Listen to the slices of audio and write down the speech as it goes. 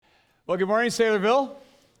Well, good morning, Saylorville.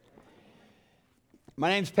 My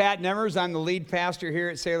name's Pat Nemmers. I'm the lead pastor here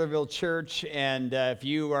at Saylorville Church. And if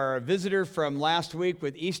you are a visitor from last week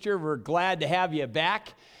with Easter, we're glad to have you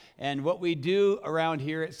back. And what we do around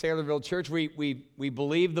here at Saylorville Church, we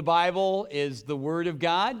believe the Bible is the Word of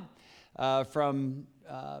God from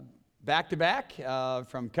back to back,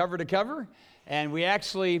 from cover to cover. And we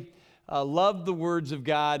actually love the words of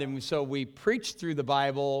God, and so we preach through the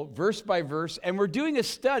Bible verse by verse, and we're doing a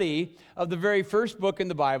study of the very first book in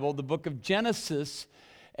the Bible, the book of Genesis,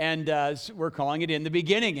 and we're calling it In the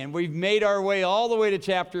Beginning, and we've made our way all the way to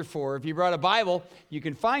chapter 4. If you brought a Bible, you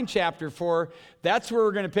can find chapter 4. That's where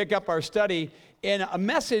we're going to pick up our study in a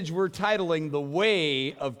message we're titling The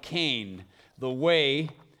Way of Cain. The Way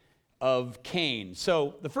of Cain.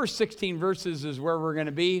 So the first 16 verses is where we're going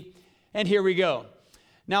to be, and here we go.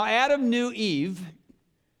 Now Adam knew Eve,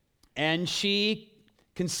 and she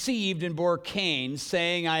conceived and bore Cain,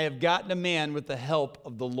 saying, I have gotten a man with the help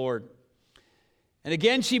of the Lord. And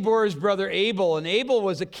again she bore his brother Abel, and Abel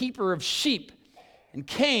was a keeper of sheep, and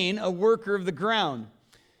Cain a worker of the ground.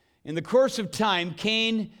 In the course of time,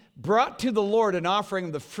 Cain brought to the Lord an offering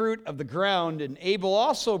of the fruit of the ground, and Abel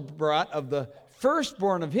also brought of the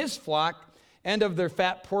firstborn of his flock and of their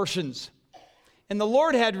fat portions. And the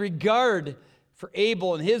Lord had regard for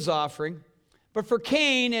Abel and his offering, but for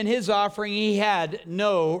Cain and his offering he had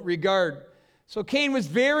no regard. So Cain was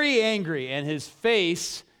very angry, and his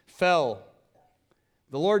face fell.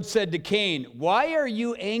 The Lord said to Cain, why are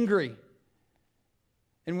you angry?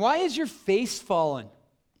 And why is your face fallen?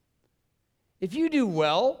 If you do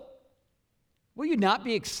well, will you not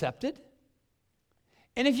be accepted?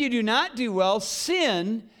 And if you do not do well,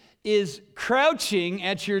 sin is crouching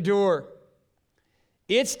at your door.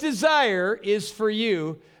 Its desire is for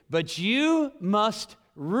you, but you must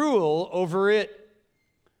rule over it.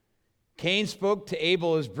 Cain spoke to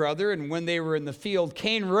Abel, his brother, and when they were in the field,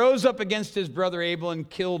 Cain rose up against his brother Abel and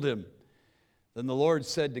killed him. Then the Lord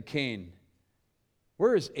said to Cain,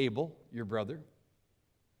 where is Abel, your brother?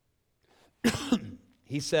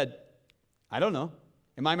 He said, I don't know.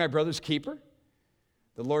 Am I my brother's keeper?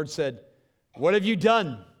 The Lord said, what have you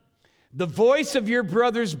done? The voice of your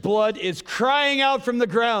brother's blood is crying out from the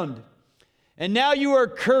ground. And now you are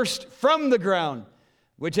cursed from the ground,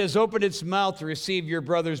 which has opened its mouth to receive your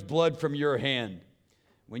brother's blood from your hand.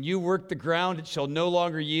 When you work the ground, it shall no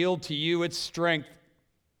longer yield to you its strength.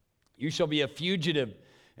 You shall be a fugitive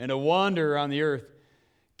and a wanderer on the earth.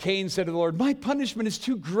 Cain said to the Lord, my punishment is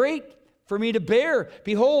too great for me to bear.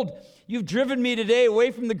 Behold, you've driven me today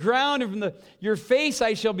away from the ground, and from your face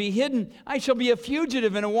I shall be hidden. I shall be a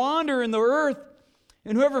fugitive and a wanderer in the earth,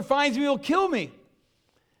 and whoever finds me will kill me.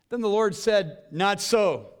 Then the Lord said, not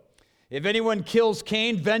so. If anyone kills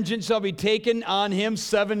Cain, vengeance shall be taken on him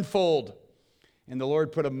sevenfold. And the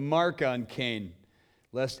Lord put a mark on Cain,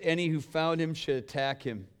 lest any who found him should attack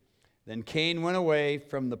him. Then Cain went away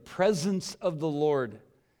from the presence of the Lord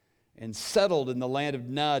and settled in the land of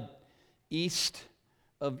Nod, east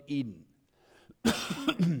of Eden.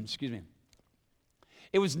 Excuse me.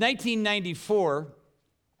 It was 1994,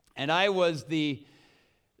 and I was the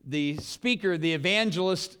speaker, the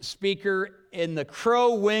evangelist speaker in the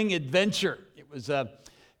Crow Wing Adventure. It was a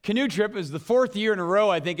canoe trip. It was the fourth year in a row,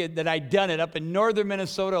 I think, that I'd done it up in northern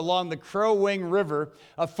Minnesota along the Crow Wing River,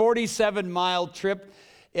 a 47-mile trip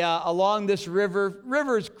along this river.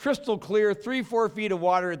 River is crystal clear, 3-4 feet of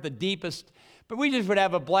water at the deepest. But we just would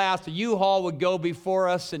have a blast. A U-Haul would go before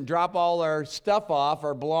us and drop all our stuff off,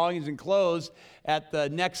 our belongings and clothes, at the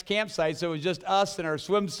next campsite. So it was just us and our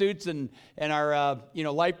swimsuits and our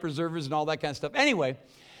life preservers and all that kind of stuff. Anyway,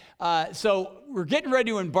 so we're getting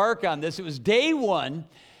ready to embark on this. It was day one,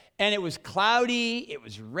 and it was cloudy, it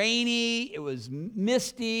was rainy, it was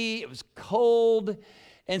misty, it was cold.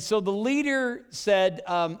 And so the leader said,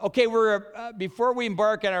 okay, before we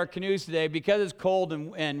embark on our canoes today, because it's cold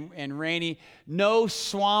and rainy, no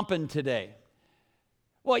swamping today.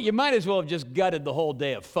 Well, you might as well have just gutted the whole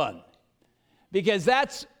day of fun, because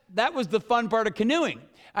that was the fun part of canoeing.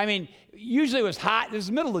 I mean, usually it was hot. It was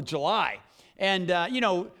the middle of July. And,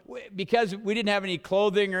 because we didn't have any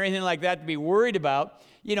clothing or anything like that to be worried about,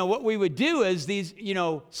 what we would do is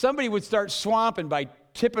somebody would start swamping by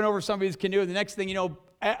tipping over somebody's canoe, and the next thing you know,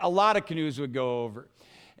 a lot of canoes would go over.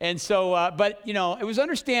 And so, it was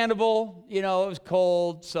understandable. It was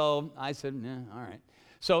cold. So I said, all right.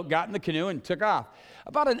 So got in the canoe and took off.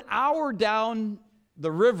 About an hour down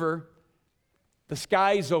the river, the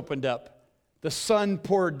skies opened up. The sun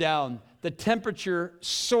poured down. The temperature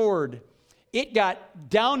soared. It got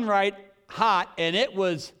downright hot, and it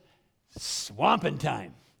was swamping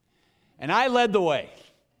time. And I led the way.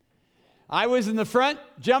 I was in the front,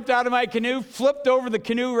 jumped out of my canoe, flipped over the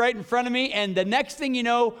canoe right in front of me, and the next thing you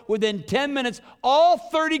know, within 10 minutes, all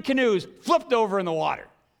 30 canoes flipped over in the water.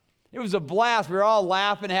 It was a blast. We were all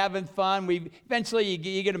laughing, having fun. Eventually,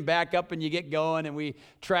 you get them back up and you get going, and we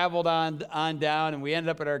traveled on down, and we ended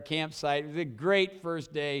up at our campsite. It was a great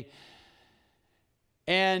first day.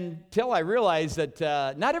 Until I realized that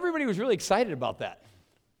not everybody was really excited about that.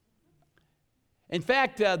 In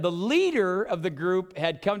fact, the leader of the group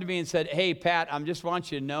had come to me and said, hey, Pat, I just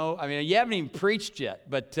want you to know, I mean, you haven't even preached yet,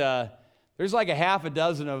 but there's like a half a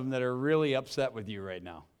dozen of them that are really upset with you right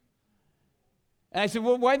now. And I said,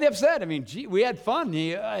 well, why are they upset? I mean, gee, we had fun.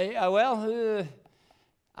 The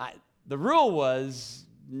rule was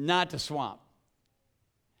not to swamp.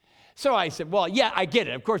 So I said, well, yeah, I get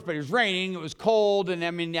it, of course, but it was raining, it was cold, and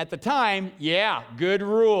I mean, at the time, yeah, good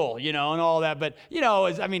rule, and all that, but,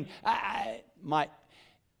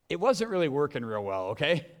 it wasn't really working real well,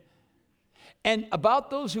 okay? And about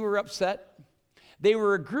those who were upset, they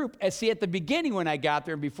were a group. At the beginning when I got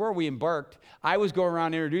there and before we embarked, I was going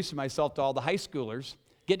around introducing myself to all the high schoolers,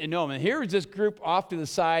 getting to know them. And here was this group off to the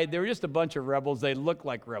side. They were just a bunch of rebels. They looked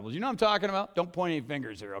like rebels. You know what I'm talking about? Don't point any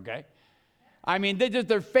fingers here, okay? I mean,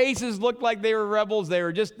 their faces looked like they were rebels.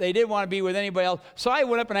 They didn't want to be with anybody else. So I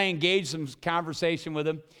went up and I engaged some conversation with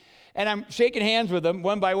them. And I'm shaking hands with them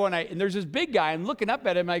one by one. And there's this big guy. I'm looking up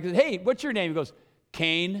at him. And I said, hey, what's your name? He goes,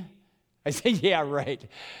 Cain. I said, yeah, right.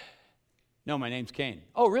 No, my name's Cain.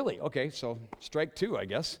 Oh, really? Okay, so strike two, I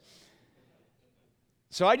guess.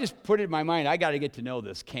 So I just put it in my mind, I got to get to know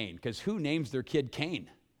this Cain, because who names their kid Cain?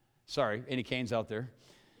 Sorry, any Cains out there?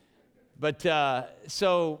 But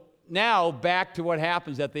so now back to what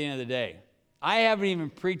happens at the end of the day. I haven't even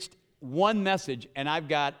preached one message, and I've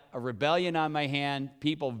got a rebellion on my hand,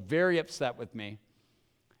 people very upset with me.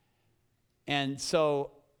 And so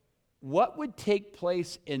what would take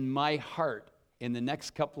place in my heart in the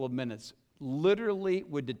next couple of minutes literally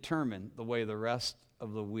would determine the way the rest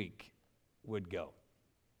of the week would go.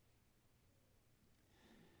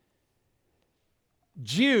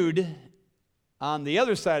 Jude, on the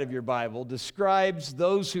other side of your Bible, describes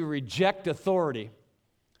those who reject authority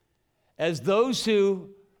as those who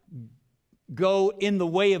go in the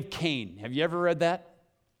way of Cain. Have you ever read that?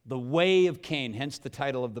 The way of Cain, hence the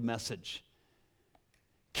title of the message.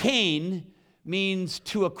 Cain means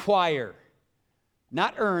to acquire.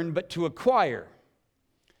 Not earn, but to acquire.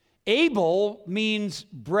 Abel means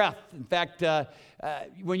breath. In fact,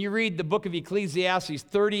 when you read the book of Ecclesiastes,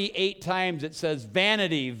 38 times it says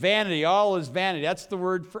vanity, vanity, all is vanity. That's the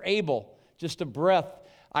word for Abel, just a breath.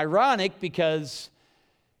 Ironic because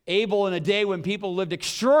Abel, in a day when people lived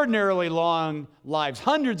extraordinarily long lives,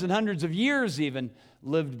 hundreds and hundreds of years even,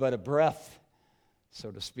 lived but a breath, so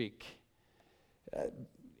to speak.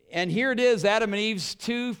 And here it is, Adam and Eve's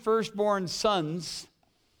two firstborn sons.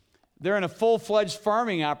 They're in a full-fledged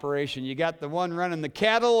farming operation. You got the one running the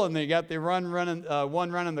cattle, and you got the one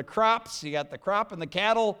running the crops. You got the crop and the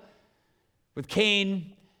cattle with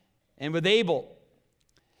Cain and with Abel.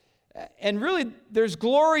 And really, there's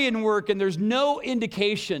glory in work, and there's no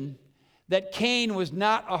indication that Cain was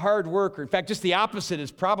not a hard worker. In fact, just the opposite is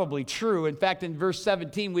probably true. In fact, in verse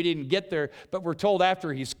 17, we didn't get there, but we're told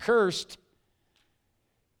after he's cursed,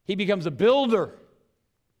 he becomes a builder.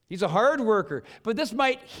 He's a hard worker. But this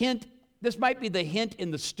might be the hint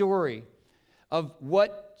in the story of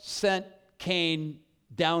what sent Cain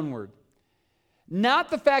downward. Not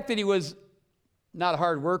the fact that he was not a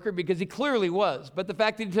hard worker, because he clearly was, but the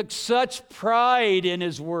fact that he took such pride in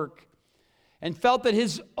his work and felt that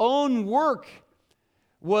his own work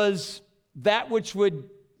was that which would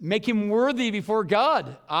make him worthy before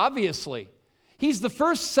God, obviously. He's the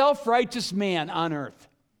first self-righteous man on earth.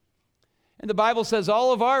 And the Bible says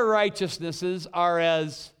all of our righteousnesses are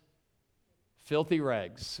as filthy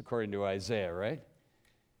rags, according to Isaiah, right?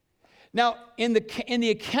 Now, in the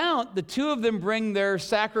account, the two of them bring their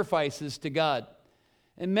sacrifices to God.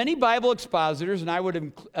 And many Bible expositors, and I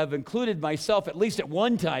would have included myself at least at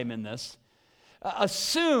one time in this,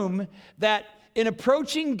 assume that in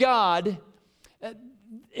approaching God,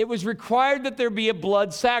 it was required that there be a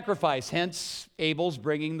blood sacrifice, hence Abel's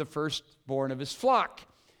bringing the firstborn of his flock.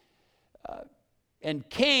 And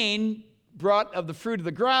Cain brought of the fruit of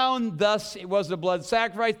the ground, thus it wasn't a blood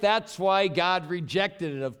sacrifice. That's why God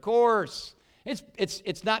rejected it, of course.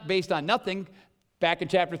 It's not based on nothing. Back in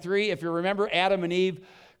chapter 3, if you remember, Adam and Eve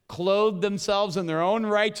clothed themselves in their own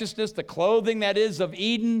righteousness, the clothing that is of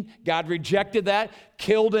Eden. God rejected that,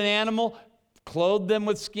 killed an animal, clothed them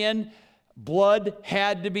with skin. Blood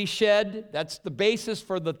had to be shed. That's the basis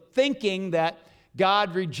for the thinking that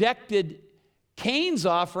God rejected Cain's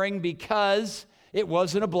offering because It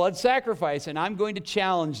wasn't a blood sacrifice, and I'm going to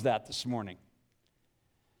challenge that this morning.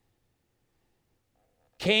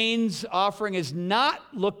 Cain's offering is not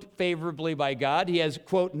looked favorably by God. He has,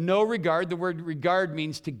 quote, no regard. The word regard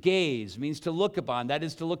means to gaze, means to look upon. That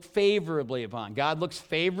is to look favorably upon. God looks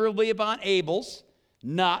favorably upon Abel's,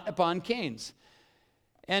 not upon Cain's.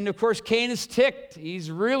 And of course, Cain is ticked.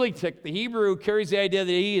 He's really ticked. The Hebrew carries the idea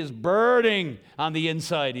that he is burning on the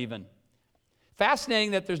inside even.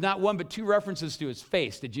 Fascinating that there's not one but two references to his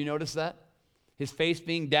face. Did you notice that? His face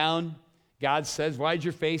being down. God says, why's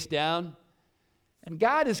your face down? And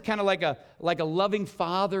God is kind of like a loving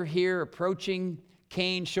father here, approaching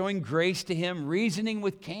Cain, showing grace to him, reasoning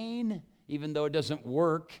with Cain, even though it doesn't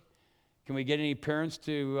work. Can we get any parents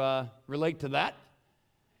to relate to that?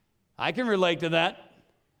 I can relate to that.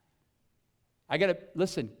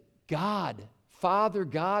 Listen, Father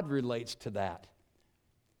God relates to that.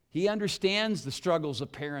 He understands the struggles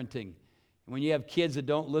of parenting. When you have kids that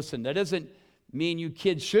don't listen, that doesn't mean you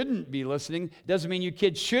kids shouldn't be listening. It doesn't mean you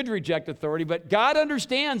kids should reject authority, but God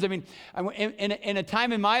understands. I mean, in a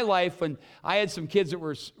time in my life when I had some kids that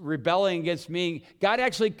were rebelling against me, God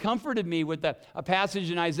actually comforted me with a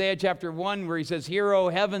passage in Isaiah chapter 1 where he says, "Hear, O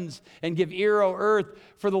heavens, and give ear, O earth,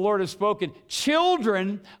 for the Lord has spoken.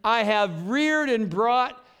 Children I have reared and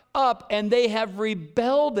brought up, and they have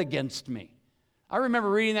rebelled against me." I remember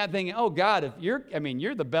reading that thinking, oh God, you're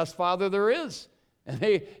the best father there is.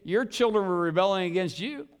 And your children were rebelling against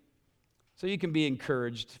you. So you can be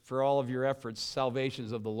encouraged for all of your efforts,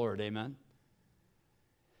 salvations of the Lord. Amen.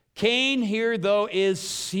 Cain here, though, is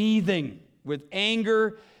seething with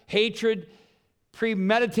anger, hatred.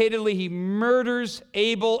 Premeditatedly, he murders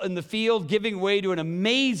Abel in the field, giving way to an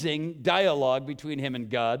amazing dialogue between him and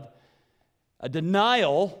God. A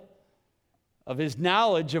denial of his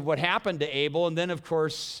knowledge of what happened to Abel. And then, of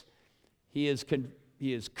course, he is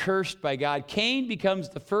cursed by God. Cain becomes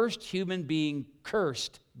the first human being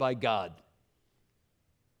cursed by God.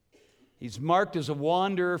 He's marked as a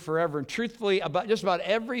wanderer forever. And truthfully, just about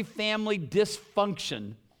every family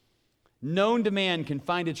dysfunction known to man can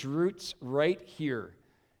find its roots right here,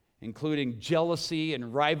 including jealousy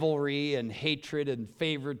and rivalry and hatred and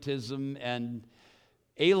favoritism and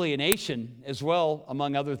alienation as well,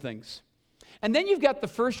 among other things. And then you've got the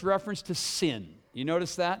first reference to sin. You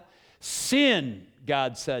notice that? Sin,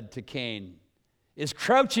 God said to Cain, is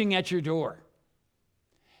crouching at your door.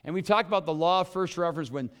 And we've talked about the law of first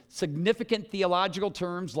reference when significant theological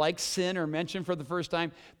terms like sin are mentioned for the first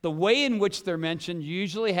time. The way in which they're mentioned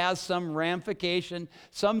usually has some ramification,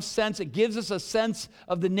 some sense. It gives us a sense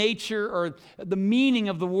of the nature or the meaning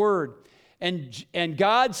of the word. And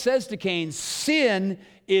God says to Cain, sin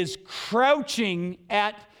is crouching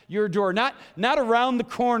at your door. Not around the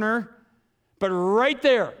corner, but right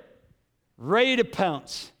there, ready to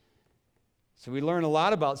pounce. So we learn a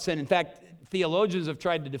lot about sin. In fact, theologians have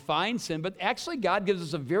tried to define sin, but actually God gives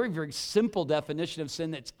us a very, very simple definition of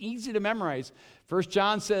sin that's easy to memorize. 1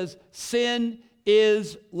 John says, sin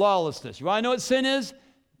is lawlessness. You want to know what sin is?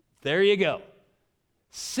 There you go.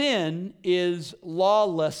 Sin is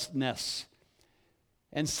lawlessness.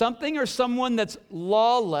 And something or someone that's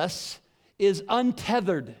lawless is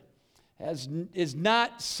untethered, is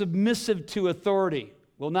not submissive to authority,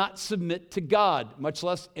 will not submit to God, much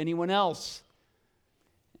less anyone else.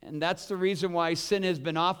 And that's the reason why sin has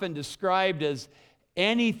been often described as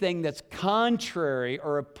anything that's contrary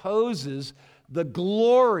or opposes the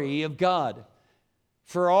glory of God.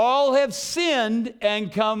 For all have sinned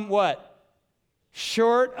and come what?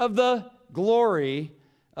 Short of the glory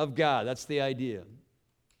of God. That's the idea.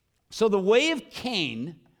 So the way of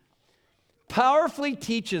Cain powerfully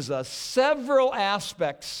teaches us several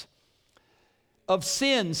aspects of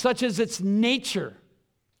sin, such as its nature,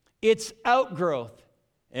 its outgrowth,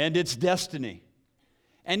 and its destiny.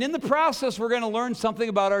 And in the process, we're going to learn something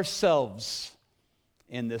about ourselves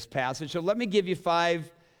in this passage. So let me give you 5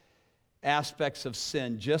 aspects of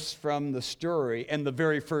sin just from the story and the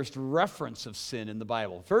very first reference of sin in the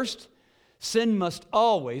Bible. First, sin must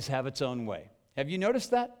always have its own way. Have you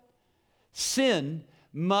noticed that? Sin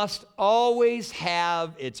must always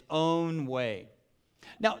have its own way.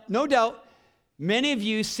 Now, no doubt, many of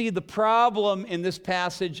you see the problem in this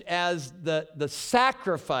passage as the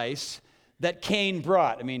sacrifice that Cain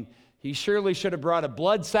brought. I mean, he surely should have brought a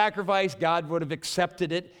blood sacrifice. God would have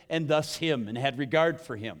accepted it, and thus him, and had regard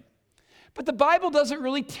for him. But the Bible doesn't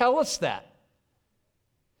really tell us that.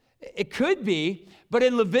 It could be, but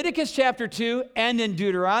in Leviticus chapter 2 and in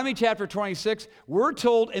Deuteronomy chapter 26, we're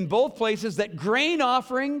told in both places that grain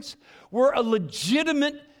offerings were a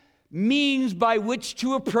legitimate means by which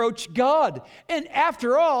to approach God. And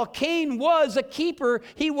after all, Cain was a keeper.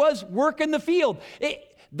 He was working the field.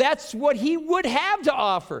 That's what he would have to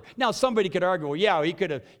offer. Now, somebody could argue, well, yeah, he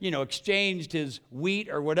could have, exchanged his wheat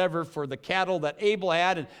or whatever for the cattle that Abel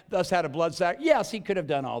had and thus had a blood sacrifice. Yes, he could have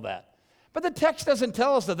done all that. But the text doesn't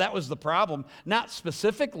tell us that that was the problem, not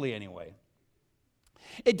specifically anyway.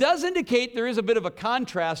 It does indicate there is a bit of a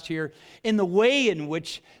contrast here in the way in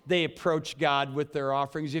which they approach God with their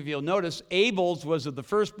offerings. If you'll notice, Abel's was of the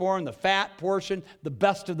firstborn, the fat portion, the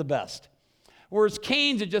best of the best. Whereas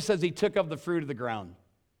Cain's, it just says he took of the fruit of the ground.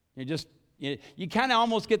 You kind of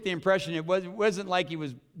almost get the impression it wasn't like he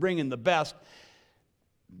was bringing the best.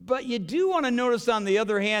 But you do want to notice on the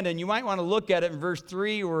other hand, and you might want to look at it in verse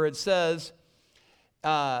 3 where it says,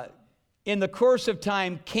 in the course of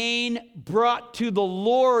time, Cain brought to the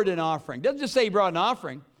Lord an offering. It doesn't just say he brought an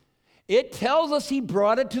offering. It tells us he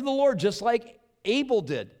brought it to the Lord, just like Abel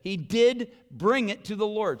did. He did bring it to the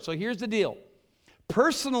Lord. So here's the deal.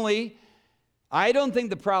 Personally, I don't think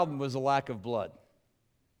the problem was a lack of blood.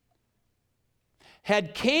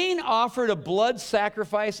 Had Cain offered a blood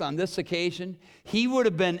sacrifice on this occasion, he would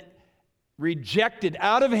have been rejected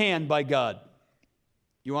out of hand by God.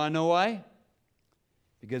 You want to know why?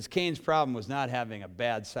 Because Cain's problem was not having a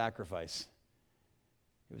bad sacrifice.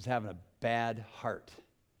 It was having a bad heart,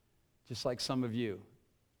 just like some of you.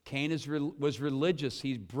 Cain was religious.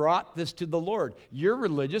 He brought this to the Lord. You're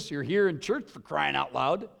religious. You're here in church, for crying out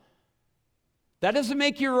loud. That doesn't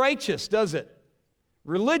make you righteous, does it?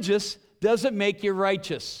 Religious doesn't make you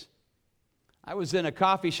righteous. I was in a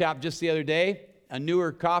coffee shop just the other day, a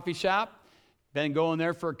newer coffee shop. Been going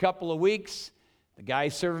there for a couple of weeks. The guy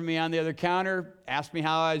serving me on the other counter asked me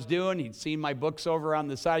how I was doing. He'd seen my books over on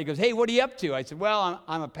the side. He goes, "Hey, what are you up to?" I said, "Well,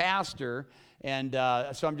 I'm a pastor, and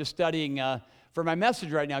so I'm just studying for my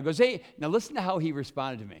message right now." He goes, "Hey," now listen to how he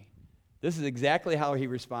responded to me. This is exactly how he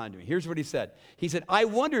responded to me. Here's what he said. He said, "I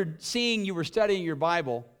wondered, seeing you were studying your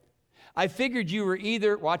Bible, I figured you were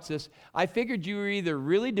either," watch this, "I figured you were either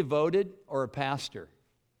really devoted or a pastor."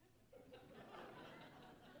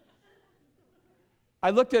 I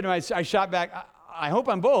looked at him, I shot back, I hope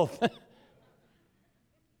I'm both.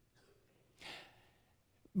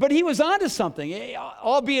 But he was onto something,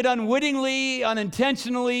 albeit unwittingly,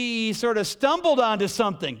 unintentionally. He sort of stumbled onto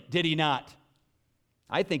something, did he not?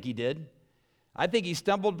 I think he did. I think he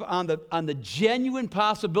stumbled on the genuine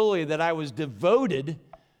possibility that I was devoted,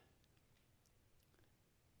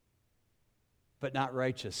 but not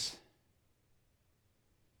righteous.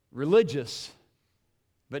 Religious,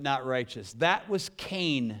 but not righteous. That was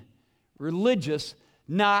Cain. Religious,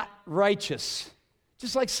 not righteous.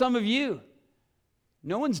 Just like some of you.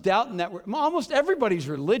 No one's doubting that. Almost everybody's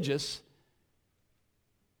religious,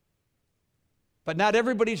 but not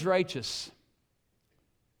everybody's righteous.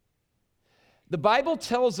 The Bible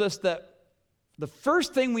tells us that the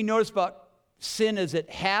first thing we notice about sin is it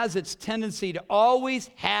has its tendency to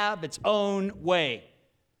always have its own way.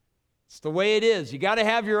 It's the way it is. You got to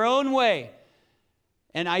have your own way.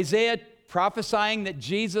 And Isaiah, prophesying that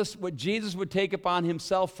what Jesus would take upon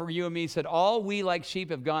himself for you and me, said, "All we like sheep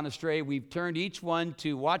have gone astray. We've turned each one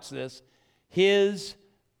to," watch this, "his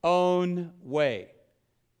own way.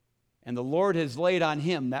 And the Lord has laid on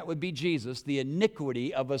him," that would be Jesus, "the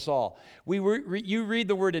iniquity of us all." You read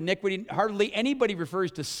the word iniquity, hardly anybody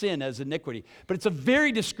refers to sin as iniquity, but it's a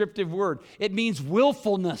very descriptive word. It means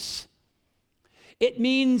willfulness. It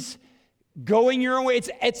means going your own way.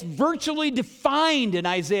 It's virtually defined in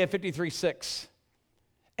Isaiah 53:6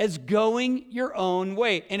 as going your own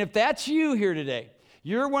way. And if that's you here today,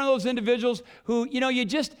 you're one of those individuals who, you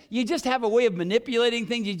just have a way of manipulating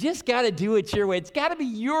things. You just got to do it your way. It's got to be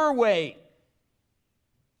your way.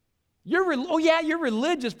 You're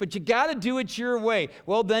religious, but you got to do it your way.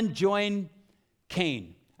 Well, then join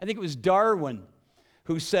Cain. I think it was Darwin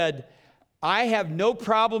who said, "I have no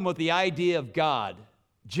problem with the idea of God,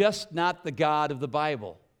 just not the God of the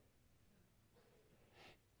Bible."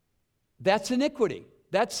 That's iniquity.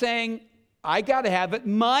 That's saying, I got to have it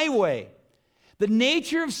my way. The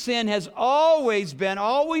nature of sin has always been,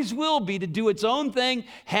 always will be, to do its own thing,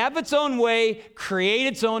 have its own way, create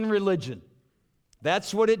its own religion.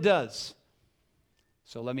 That's what it does.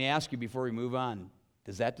 So let me ask you before we move on,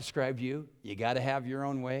 does that describe you? You got to have your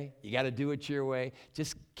own way. You got to do it your way.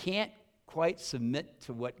 Just can't quite submit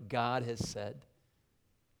to what God has said.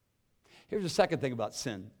 Here's the second thing about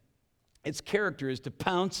sin. Its character is to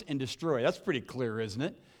pounce and destroy. That's pretty clear, isn't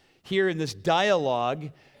it? Here in this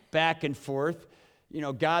dialogue, back and forth,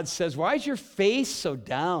 God says, "Why is your face so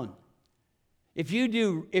down? If you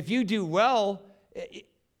do well,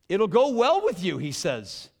 it'll go well with you," he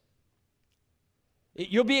says.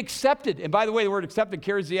 You'll be accepted. And by the way, the word accepted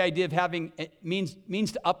carries the idea of having, it means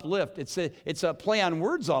to uplift. It's a play on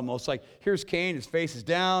words almost. Like, here's Cain, his face is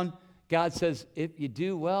down. God says, if you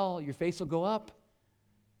do well, your face will go up.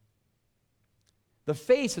 The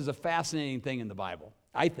face is a fascinating thing in the Bible,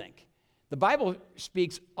 I think. The Bible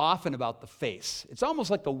speaks often about the face. It's almost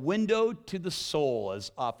like the window to the soul,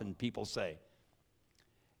 as often people say.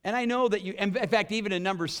 And I know that in fact, even in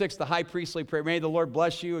Numbers 6, the high priestly prayer, may the Lord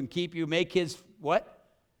bless you and keep you, make his, what?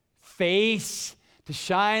 Face to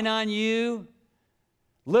shine on you,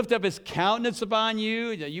 lift up his countenance upon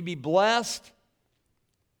you, that you be blessed.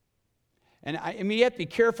 And I mean, you have to be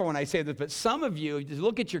careful when I say this, but some of you, just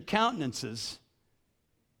look at your countenances,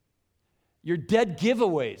 you're dead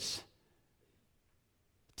giveaways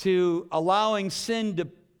to allowing sin to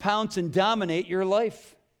pounce and dominate your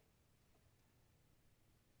life.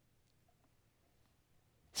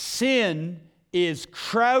 Sin is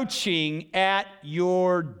crouching at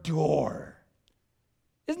your door.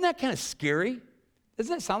 Isn't that kind of scary?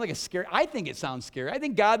 Doesn't that sound like a scary? I think it sounds scary. I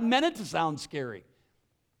think God meant it to sound scary.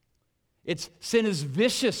 Sin is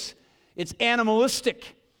vicious. It's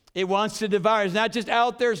animalistic. It wants to devour. It's not just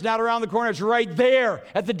out there. It's not around the corner. It's right there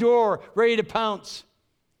at the door, ready to pounce.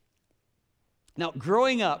 Now,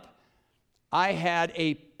 growing up, I had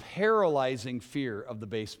a paralyzing fear of the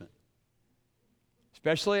basement,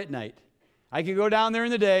 especially at night. I could go down there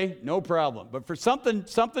in the day, no problem. But for something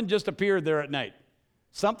just appeared there at night.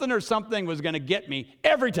 Something was going to get me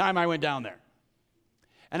every time I went down there.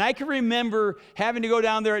 And I can remember having to go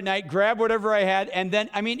down there at night, grab whatever I had, and then,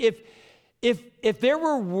 I mean, if there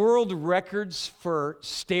were world records for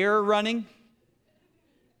stair running,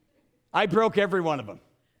 I broke every one of them.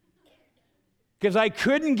 Because I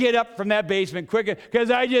couldn't get up from that basement quick, because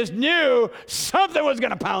I just knew something was going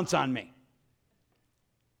to pounce on me.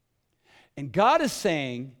 And God is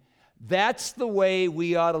saying that's the way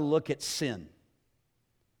we ought to look at sin.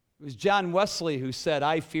 It was John Wesley who said,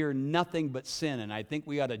 I fear nothing but sin, and I think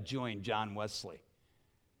we ought to join John Wesley.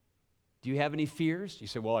 Do you have any fears? You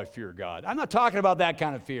say, well, I fear God. I'm not talking about that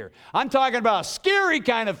kind of fear. I'm talking about a scary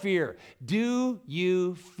kind of fear. Do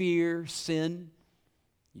you fear sin?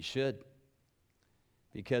 You should.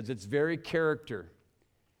 Because its very character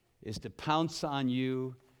is to pounce on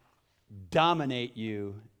you, dominate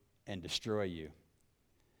you, and destroy you.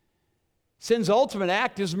 Sin's ultimate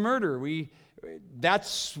act is murder.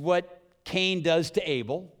 That's what Cain does to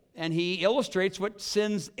Abel, and he illustrates what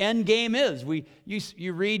sin's end game is.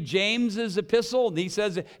 You read James's epistle, and he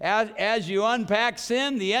says, as you unpack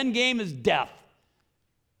sin, the end game is death.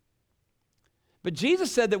 But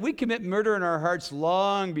Jesus said that we commit murder in our hearts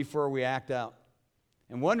long before we act out.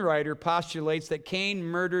 And one writer postulates that Cain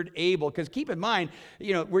murdered Abel, because keep in mind,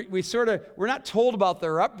 we're not told about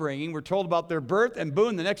their upbringing. We're told about their birth, and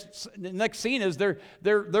boom, the next scene is they're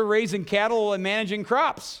raising cattle and managing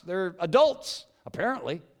crops. They're adults,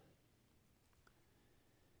 apparently.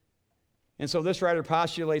 And so this writer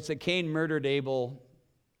postulates that Cain murdered Abel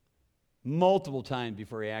multiple times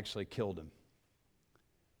before he actually killed him.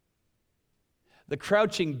 The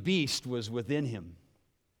crouching beast was within him.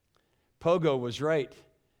 Pogo was right.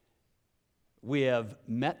 We have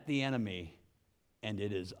met the enemy, and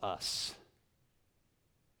it is us.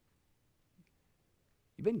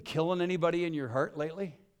 You been killing anybody in your heart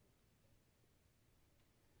lately?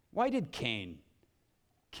 Why did Cain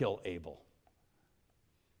kill Abel?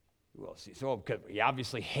 Well, because he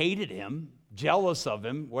obviously hated him, jealous of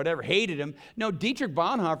him, whatever, hated him. No, Dietrich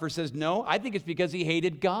Bonhoeffer says, no, I think it's because he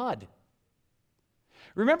hated God.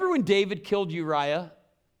 Remember when David killed Uriah,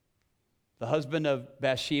 the husband of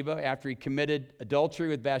Bathsheba, after he committed adultery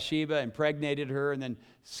with Bathsheba, impregnated her, and then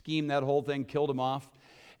schemed that whole thing, killed him off?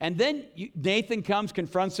 And then Nathan comes,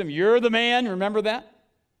 confronts him. You're the man. Remember that?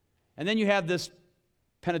 And then you have this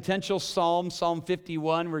penitential psalm, Psalm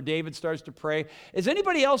 51, where David starts to pray. Is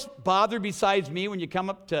anybody else bothered besides me when you come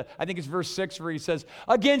up to, I think it's verse 6, where he says,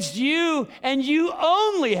 against you and you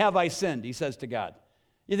only have I sinned, he says to God.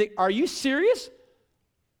 You think, are you serious?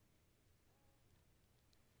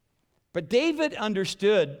 But David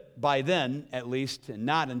understood by then, at least, and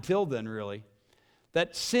not until then really,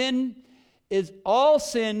 that sin is all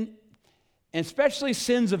sin, and especially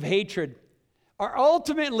sins of hatred, are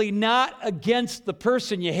ultimately not against the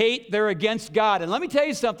person you hate, they're against God. And let me tell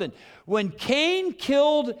you something. When Cain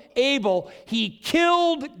killed Abel, he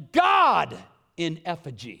killed God in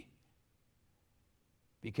effigy.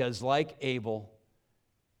 Because like Abel,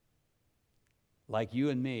 like you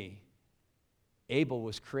and me, Abel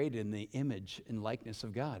was created in the image and likeness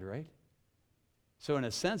of God, right? So in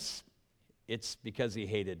a sense, it's because he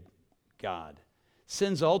hated God.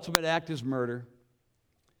 Sin's ultimate act is murder.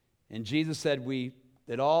 And Jesus said we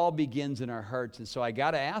It all begins in our hearts. And so I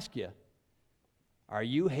got to ask you, are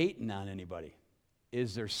you hating on anybody?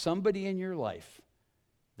 Is there somebody in your life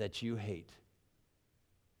that you hate?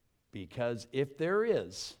 Because if there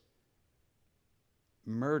is,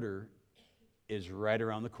 murder is right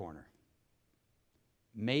around the corner,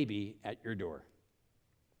 maybe at your door.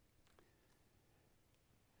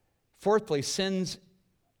 Fourthly, sin's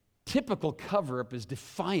typical cover-up is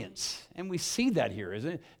defiance. And we see that here, isn't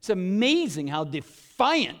it? It's amazing how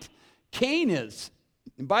defiant Cain is.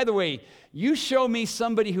 And by the way, you show me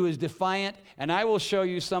somebody who is defiant, and I will show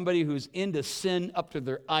you somebody who's into sin up to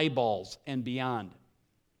their eyeballs and beyond.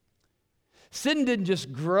 Sin didn't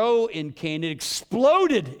just grow in Cain, it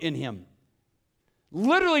exploded in him.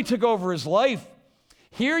 Literally took over his life.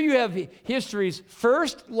 Here you have history's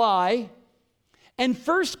first lie and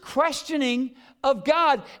first questioning of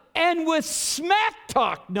God, and with smack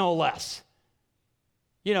talk, no less.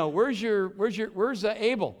 You know, where's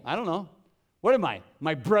Abel? I don't know. What am I?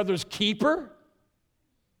 My brother's keeper?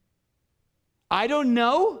 I don't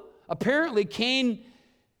know. Apparently, Cain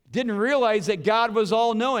didn't realize that God was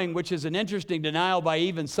all-knowing, which is an interesting denial by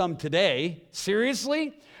even some today.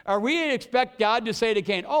 Seriously? Are we to expect God to say to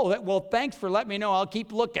Cain, oh, well, thanks for letting me know. I'll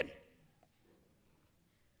keep looking.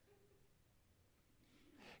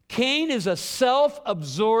 Cain is a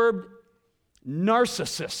self-absorbed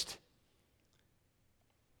narcissist.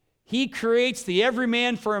 He creates the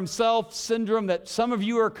everyman for himself syndrome that some of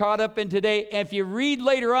you are caught up in today. And if you read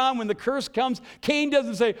later on when the curse comes, Cain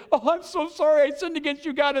doesn't say, oh, I'm so sorry I sinned against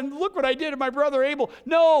you, God, and look what I did to my brother Abel.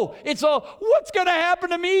 No, it's all, what's going to happen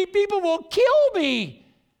to me? People will kill me.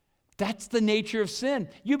 That's the nature of sin.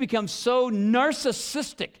 You become so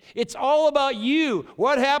narcissistic. It's all about you.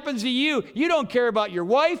 What happens to you? You don't care about your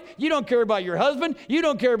wife. You don't care about your husband. You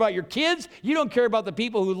don't care about your kids. You don't care about the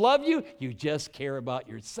people who love you. You just care about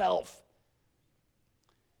yourself.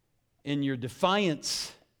 In your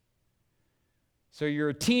defiance. So you're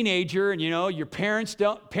a teenager and your parents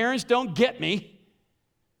don't get me.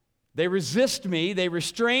 They resist me. They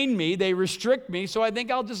restrain me. They restrict me. So I think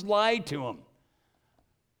I'll just lie to them.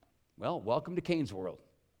 Well, welcome to Cain's world.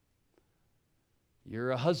 You're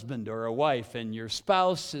a husband or a wife, and your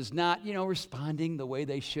spouse is not, responding the way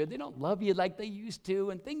they should. They don't love you like they used to,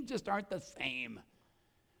 and things just aren't the same.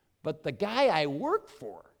 But the guy I work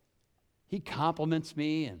for, he compliments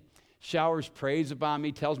me and showers praise upon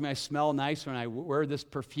me, tells me I smell nice when I wear this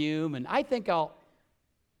perfume, and I think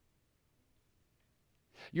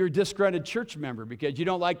You're a disgruntled church member because you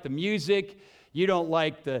don't like the music, you don't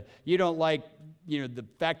like the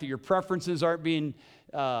fact that your preferences aren't being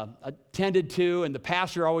attended to, and the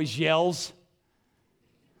pastor always yells.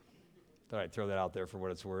 Thought I'd throw that out there for what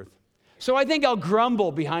it's worth. So I think I'll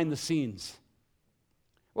grumble behind the scenes.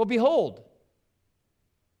 Well, behold,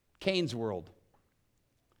 Cain's world.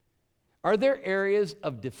 Are there areas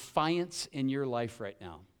of defiance in your life right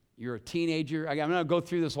now? You're a teenager. I'm going to go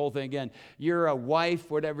through this whole thing again. You're a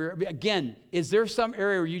wife, whatever. Again, is there some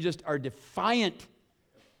area where you just are defiant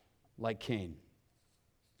like Cain?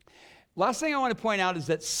 Last thing I want to point out is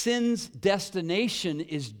that sin's destination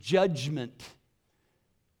is judgment.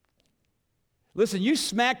 Listen, you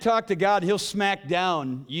smack talk to God, he'll smack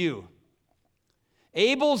down you.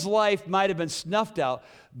 Abel's life might have been snuffed out,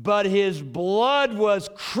 but his blood was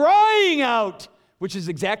crying out, which is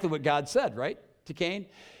exactly what God said, right, to Cain?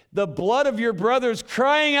 The blood of your brothers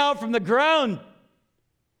crying out from the ground.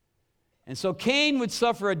 And so Cain would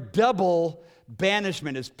suffer a double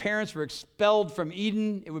banishment. His parents were expelled from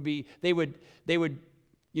Eden. They would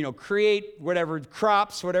create whatever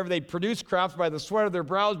crops, whatever they'd produce crops by the sweat of their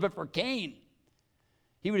brows. But for Cain,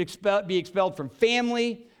 he would be expelled from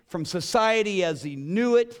family, from society as he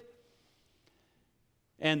knew it.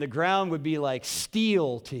 And the ground would be like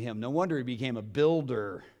steel to him. No wonder he became a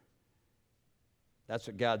builder. That's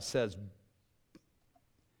what God says.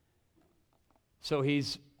 So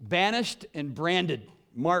he's banished and branded,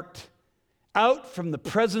 marked out from the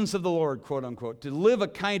presence of the Lord, quote unquote, to live a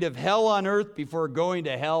kind of hell on earth before going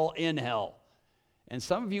to hell in hell. And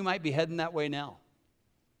some of you might be heading that way now.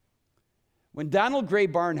 When Donald Gray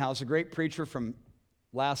Barnhouse, a great preacher from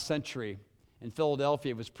last century in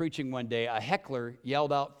Philadelphia, was preaching one day, a heckler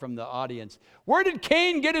yelled out from the audience, "Where did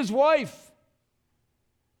Cain get his wife?"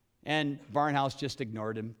 And Barnhouse just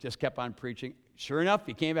ignored him, just kept on preaching. Sure enough,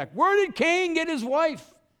 he came back. "Where did Cain get his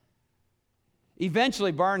wife?"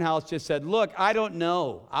 Eventually, Barnhouse just said, "Look, I don't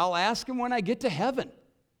know. I'll ask him when I get to heaven."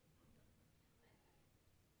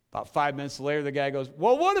 About 5 minutes later, the guy goes,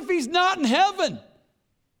 "Well, what if he's not in heaven?"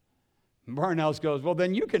 And Barnhouse goes, "Well,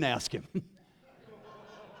 then you can ask him."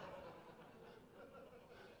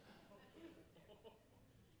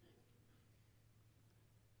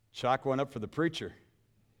 Chalk one up for the preacher.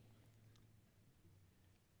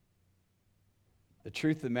 The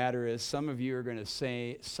truth of the matter is, some of you are going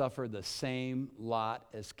to suffer the same lot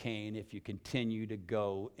as Cain if you continue to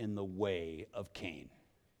go in the way of Cain.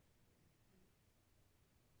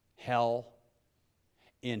 Hell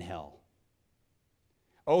in hell.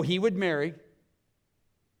 Oh, he would marry,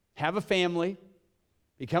 have a family,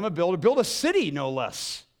 become a builder, build a city, no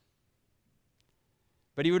less.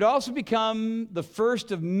 But he would also become the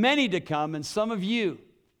first of many to come, and some of you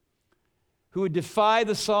who would defy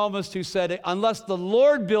the psalmist who said, unless the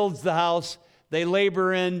Lord builds the house, they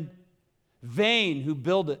labor in vain who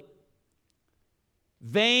build it.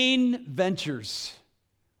 Vain ventures,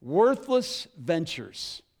 worthless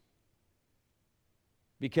ventures,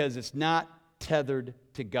 because it's not tethered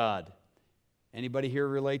to God. Anybody here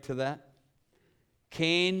relate to that?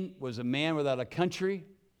 Cain was a man without a country,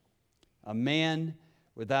 a man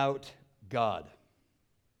without God.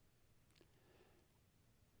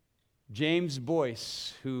 James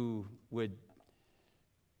Boyce, who would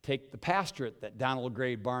take the pastorate that Donald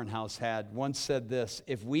Gray Barnhouse had, once said this: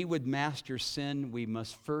 if we would master sin, we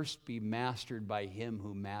must first be mastered by him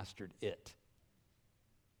who mastered it.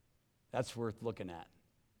 That's worth looking at.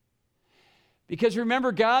 Because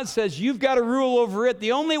remember, God says you've got to rule over it.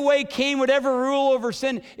 The only way Cain would ever rule over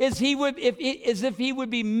sin is if he would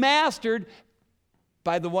be mastered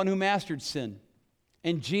by the one who mastered sin.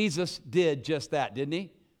 And Jesus did just that, didn't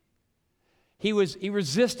he? He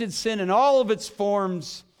resisted sin in all of its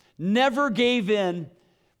forms, never gave in,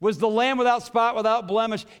 was the Lamb without spot, without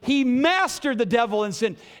blemish. He mastered the devil and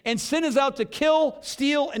sin. And sin is out to kill,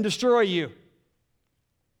 steal, and destroy you.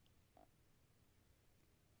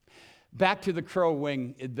 Back to the Crow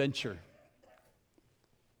Wing adventure.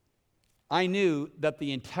 I knew that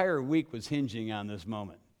the entire week was hinging on this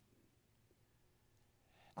moment.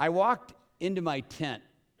 I walked into my tent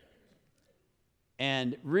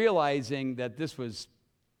and realizing that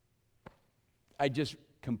I just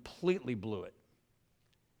completely blew it.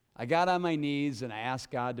 I got on my knees and I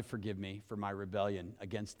asked God to forgive me for my rebellion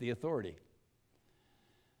against the authority.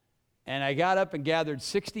 And I got up and gathered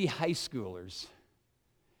 60 high schoolers.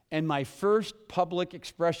 And my first public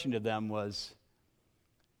expression to them was,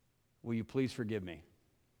 will you please forgive me?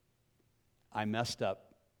 I messed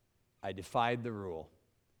up. I defied the rule.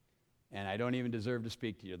 And I don't even deserve to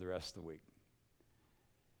speak to you the rest of the week.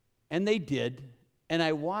 And they did. And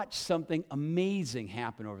I watched something amazing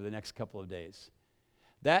happen over the next couple of days.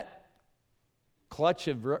 That clutch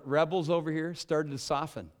of rebels over here started to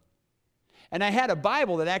soften. And I had a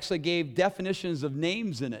Bible that actually gave definitions of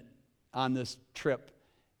names in it on this trip.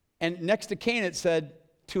 And next to Cain, it said,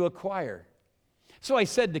 to acquire. So I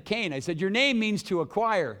said to Cain, I said, your name means to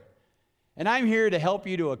acquire. And I'm here to help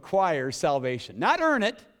you to acquire salvation, not earn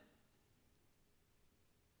it.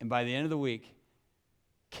 And by the end of the week,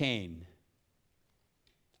 Cain,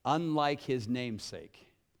 unlike his namesake,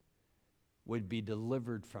 would be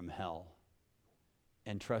delivered from hell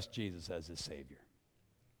and trust Jesus as his Savior.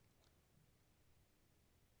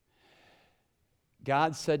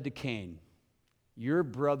 God said to Cain, your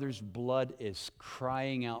brother's blood is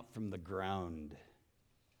crying out from the ground.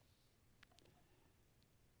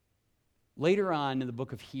 Later on in the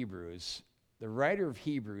book of Hebrews, the writer of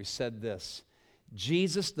Hebrews said this: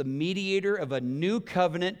 Jesus, the mediator of a new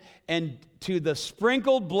covenant, and to the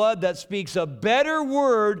sprinkled blood that speaks a better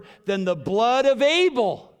word than the blood of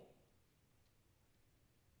Abel.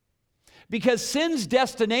 Because sin's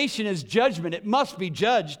destination is judgment, it must be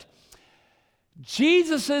judged.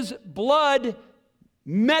 Jesus' blood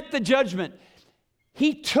met the judgment.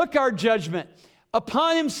 He took our judgment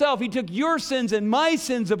upon himself. He took your sins and my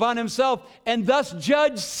sins upon himself and thus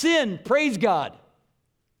judged sin. Praise God.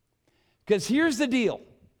 Because here's the deal.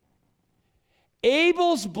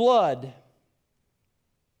 Abel's blood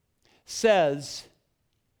says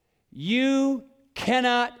you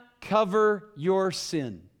cannot cover your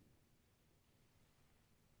sin.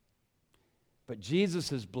 But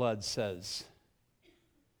Jesus' blood says,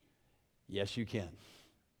 yes, you can.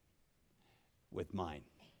 With mine,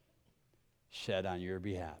 shed on your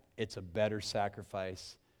behalf. It's a better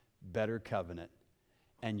sacrifice, better covenant,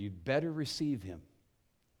 and you better receive him.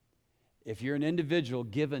 If you're an individual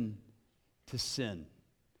given to sin,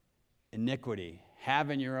 iniquity,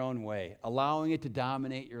 having your own way, allowing it to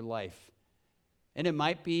dominate your life, and it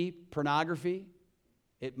might be pornography,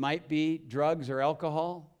 it might be drugs or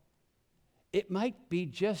alcohol, it might be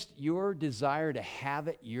just your desire to have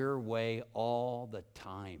it your way all the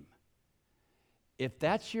time. If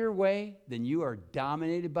that's your way, then you are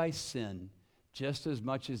dominated by sin just as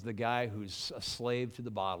much as the guy who's a slave to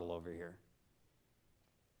the bottle over here.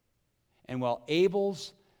 And while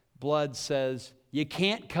Abel's blood says, you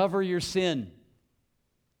can't cover your sin.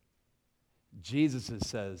 Jesus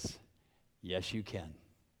says, yes, you can.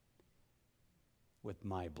 With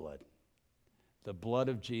my blood. The blood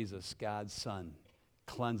of Jesus, God's Son,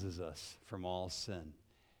 cleanses us from all sin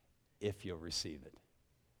if you'll receive it.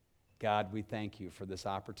 God, we thank you for this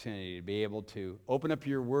opportunity to be able to open up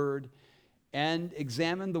your word and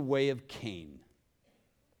examine the way of Cain.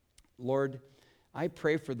 Lord, I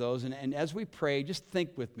pray for those, and as we pray, just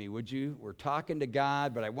think with me, would you? We're talking to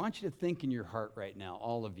God, but I want you to think in your heart right now,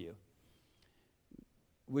 all of you.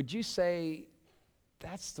 Would you say,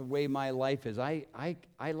 that's the way my life is? I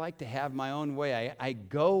like to have my own way. I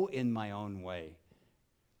go in my own way.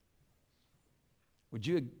 Would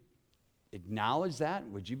you acknowledge that?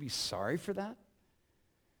 Would you be sorry for that?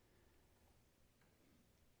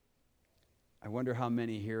 I wonder how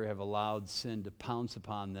many here have allowed sin to pounce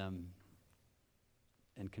upon them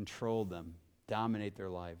and control them, dominate their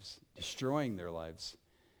lives, destroying their lives.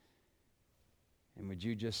 And would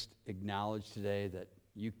you just acknowledge today that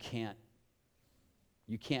you can't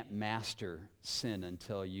master sin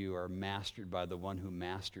until you are mastered by the one who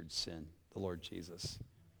mastered sin, the Lord Jesus.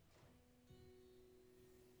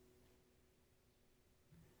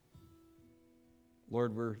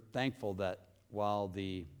 Lord, we're thankful that while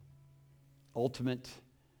the ultimate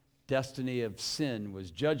destiny of sin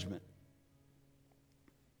was judgment,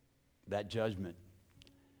 that judgment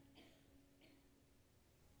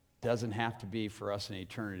doesn't have to be for us in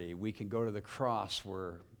eternity. We can go to the cross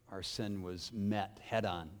where our sin was met head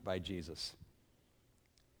on by Jesus.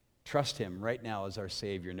 Trust him right now as our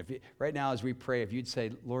Savior. And right now as we pray, if you'd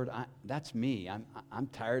say, Lord, that's me. I'm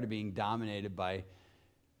tired of being dominated by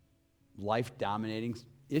life-dominating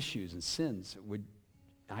issues and sins.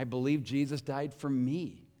 I believe Jesus died for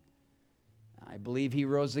me. I believe he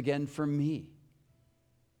rose again for me.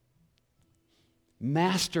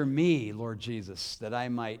 Master me, Lord Jesus, that I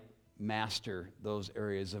might master those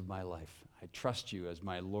areas of my life. I trust you as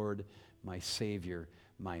my Lord, my Savior,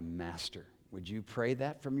 my Master. Would you pray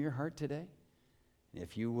that from your heart today? And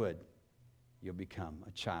if you would, you'll become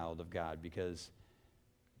a child of God, because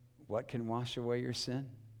what can wash away your sin?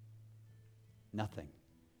 Nothing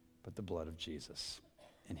but the blood of Jesus.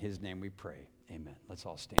 In his name we pray. Amen. Let's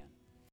all stand.